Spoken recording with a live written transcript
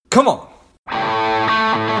Come on.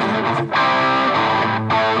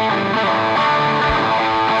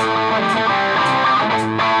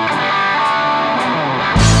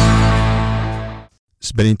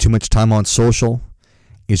 Spending too much time on social?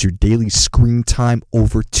 Is your daily screen time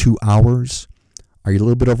over 2 hours? Are you a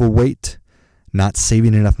little bit overweight? Not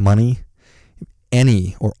saving enough money? If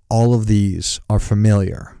any or all of these are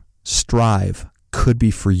familiar, Strive could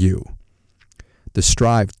be for you. The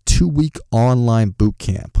Strive 2-week online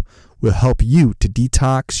bootcamp will help you to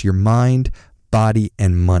detox your mind, body,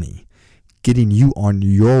 and money, getting you on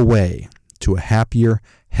your way to a happier,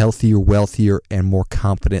 healthier, wealthier, and more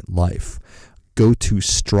confident life. Go to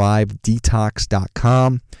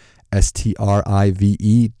strivedetox.com,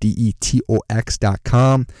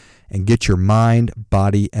 strivedetox.com, and get your mind,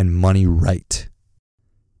 body, and money right.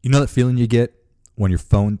 You know that feeling you get when your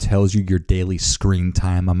phone tells you your daily screen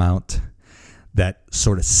time amount? That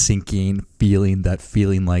sort of sinking feeling, that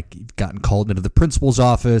feeling like you've gotten called into the principal's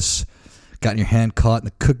office, gotten your hand caught in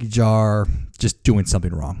the cookie jar, just doing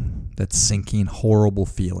something wrong. That sinking, horrible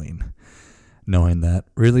feeling. Knowing that,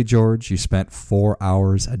 really, George, you spent 4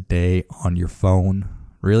 hours a day on your phone.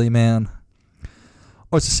 Really, man?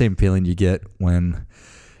 Or it's the same feeling you get when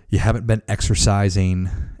you haven't been exercising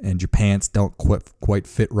and your pants don't quite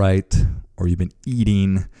fit right, or you've been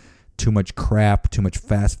eating too much crap, too much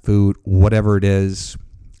fast food, whatever it is.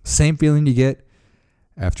 Same feeling you get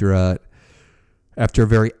after a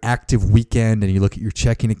very active weekend and you look at your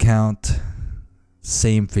checking account.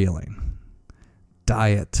 Same feeling.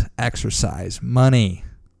 Diet, exercise, money,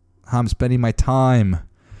 how I'm spending my time.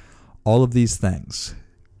 All of these things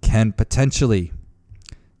can potentially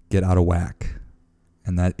get out of whack.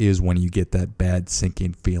 And that is when you get that bad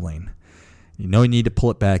sinking feeling. You know you need to pull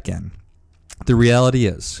it back in. The reality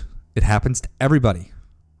is, it happens to everybody.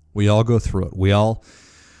 We all go through it. We all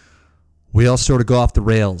sort of go off the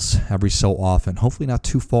rails every so often. Hopefully not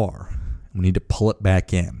too far. We need to pull it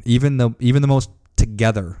back in. Even the most put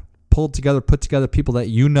together people that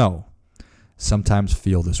you know sometimes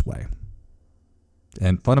feel this way.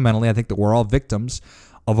 And fundamentally, I think that we're all victims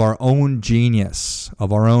of our own genius,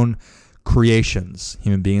 of our own creations.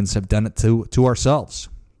 Human beings have done it to ourselves.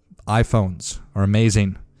 iPhones are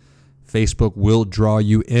amazing. Facebook will draw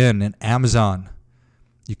you in, and Amazon.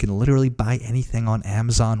 You can literally buy anything on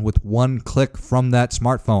Amazon with one click from that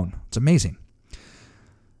smartphone. It's amazing.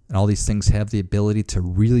 And all these things have the ability to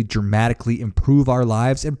really dramatically improve our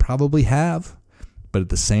lives, and probably have. But at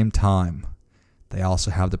the same time, they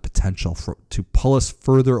also have the potential to pull us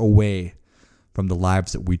further away from the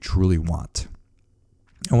lives that we truly want.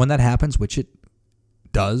 And when that happens, which it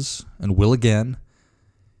does and will again,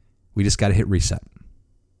 we just got to hit reset.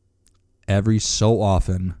 Every so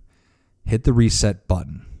often, hit the reset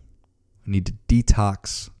button. We need to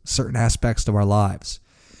detox certain aspects of our lives.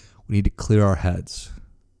 We need to clear our heads.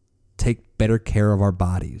 Take better care of our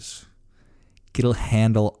bodies. Get a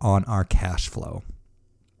handle on our cash flow.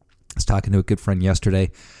 I was talking to a good friend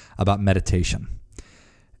yesterday about meditation.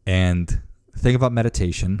 And the thing about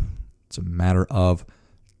meditation, it's a matter of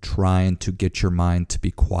trying to get your mind to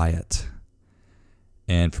be quiet.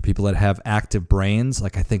 And for people that have active brains,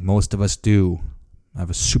 like I think most of us do, I have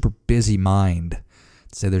a super busy mind.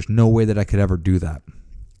 Say there's no way that I could ever do that.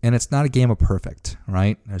 And it's not a game of perfect,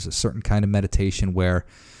 right? There's a certain kind of meditation where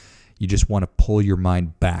you just want to pull your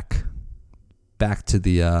mind back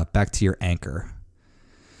to your anchor.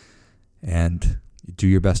 And you do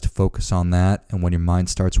your best to focus on that. And when your mind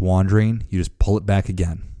starts wandering, you just pull it back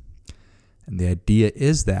again. And the idea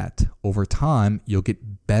is that over time, you'll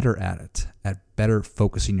get better at it, at better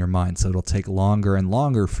focusing your mind. So it'll take longer and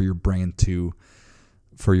longer for your brain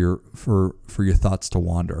for your thoughts to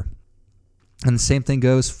wander. And the same thing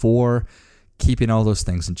goes for keeping all those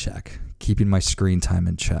things in check, keeping my screen time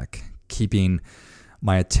in check, keeping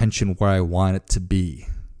my attention where I want it to be,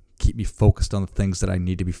 keep me focused on the things that I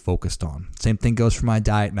need to be focused on. Same thing goes for my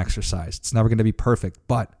diet and exercise. It's never going to be perfect,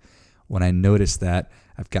 but when I notice that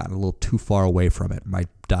I've gotten a little too far away from it, my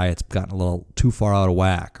diet's gotten a little too far out of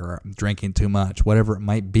whack, or I'm drinking too much, whatever it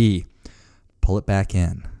might be, pull it back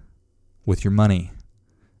in. With your money,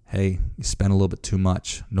 hey, you spent a little bit too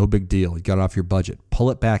much. No big deal. You got it off your budget.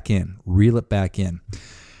 Pull it back in. Reel it back in.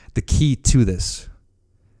 The key to this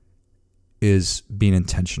is being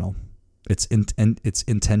intentional. It's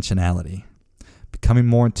intentionality. Becoming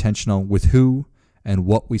more intentional with who and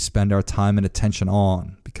what we spend our time and attention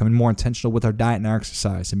on. Becoming more intentional with our diet and our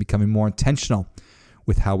exercise, and becoming more intentional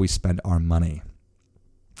with how we spend our money.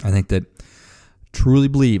 I think that truly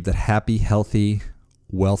believe that happy, healthy,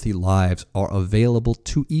 wealthy lives are available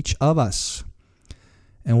to each of us.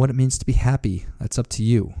 And what it means to be happy, that's up to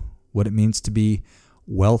you. What it means to be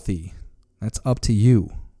wealthy, that's up to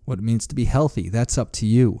you. What it means to be healthy, that's up to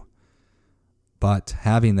you. But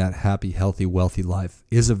having that happy, healthy, wealthy life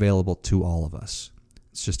is available to all of us.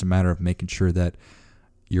 It's just a matter of making sure that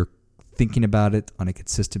you're thinking about it on a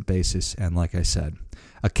consistent basis. And like I said,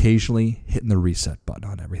 occasionally hitting the reset button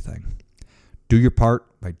on everything. Do your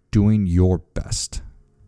part by doing your best.